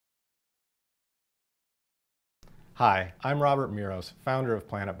Hi, I'm Robert Miros, founder of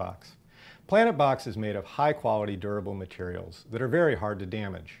PlanetBox. PlanetBox is made of high-quality, durable materials that are very hard to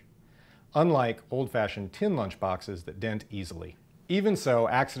damage, unlike old-fashioned tin lunchboxes that dent easily. Even so,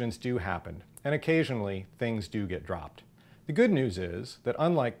 accidents do happen, and occasionally things do get dropped. The good news is that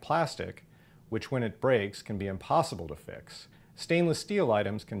unlike plastic, which when it breaks can be impossible to fix, stainless steel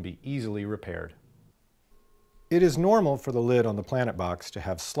items can be easily repaired. It is normal for the lid on the PlanetBox to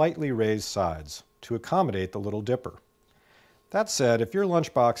have slightly raised sides to accommodate the Little Dipper. That said, if your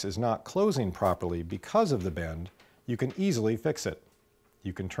lunchbox is not closing properly because of the bend, you can easily fix it.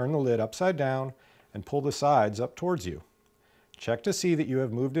 You can turn the lid upside down and pull the sides up towards you. Check to see that you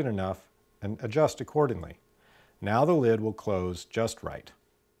have moved it enough and adjust accordingly. Now the lid will close just right.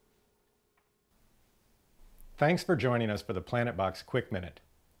 Thanks for joining us for the PlanetBox Quick Minute.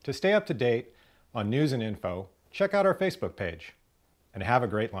 To stay up to date on news and info, check out our Facebook page, and have a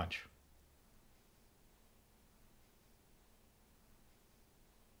great lunch.